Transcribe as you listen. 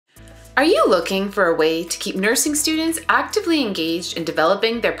Are you looking for a way to keep nursing students actively engaged in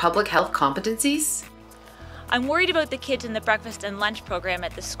developing their public health competencies? I'm worried about the kids in the breakfast and lunch program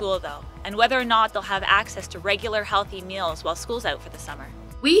at the school though, and whether or not they'll have access to regular healthy meals while school's out for the summer.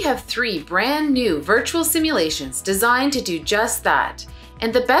 We have 3 brand new virtual simulations designed to do just that.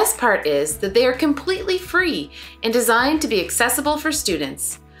 And the best part is that they are completely free and designed to be accessible for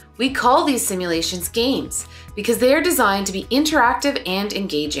students. We call these simulations games because they are designed to be interactive and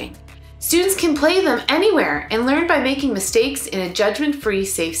engaging. Students can play them anywhere and learn by making mistakes in a judgment-free,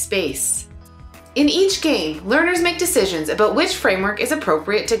 safe space. In each game, learners make decisions about which framework is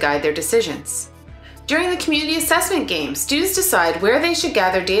appropriate to guide their decisions. During the community assessment game, students decide where they should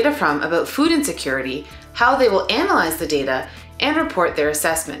gather data from about food insecurity, how they will analyze the data, and report their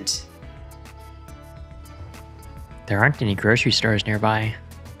assessment. There aren't any grocery stores nearby.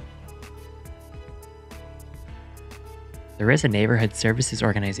 There is a neighborhood services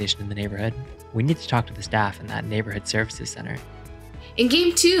organization in the neighborhood. We need to talk to the staff in that neighborhood services center. In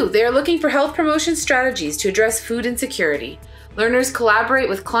Game 2, they are looking for health promotion strategies to address food insecurity. Learners collaborate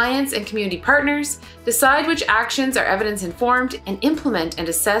with clients and community partners, decide which actions are evidence-informed, and implement and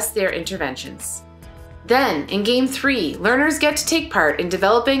assess their interventions. Then, in Game 3, learners get to take part in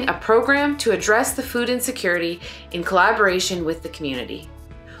developing a program to address the food insecurity in collaboration with the community.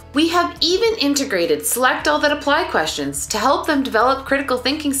 We have even integrated Select All That Apply questions to help them develop critical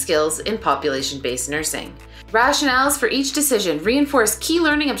thinking skills in population-based nursing. Rationales for each decision reinforce key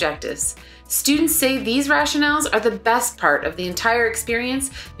learning objectives. Students say these rationales are the best part of the entire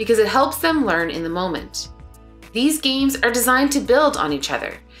experience because it helps them learn in the moment. These games are designed to build on each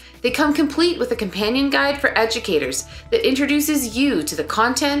other. They come complete with a companion guide for educators that introduces you to the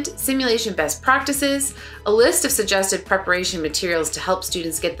content, simulation best practices, a list of suggested preparation materials to help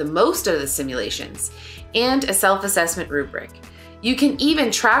students get the most out of the simulations, and a self-assessment rubric. You can even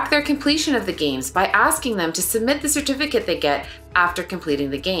track their completion of the games by asking them to submit the certificate they get after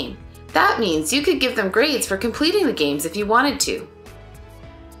completing the game. That means you could give them grades for completing the games if you wanted to.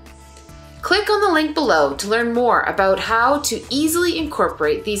 Click on the link below to learn more about how to easily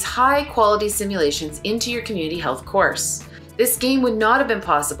incorporate these high-quality simulations into your community health course. This game would not have been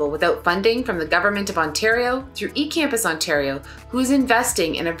possible without funding from the Government of Ontario through eCampus Ontario, who is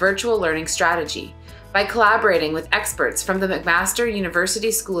investing in a virtual learning strategy. By collaborating with experts from the McMaster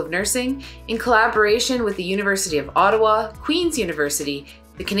University School of Nursing in collaboration with the University of Ottawa, Queen's University,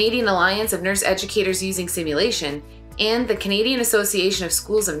 the Canadian Alliance of Nurse Educators Using Simulation, and the Canadian Association of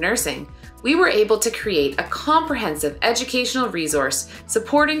Schools of Nursing, we were able to create a comprehensive educational resource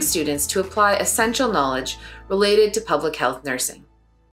supporting students to apply essential knowledge related to public health nursing.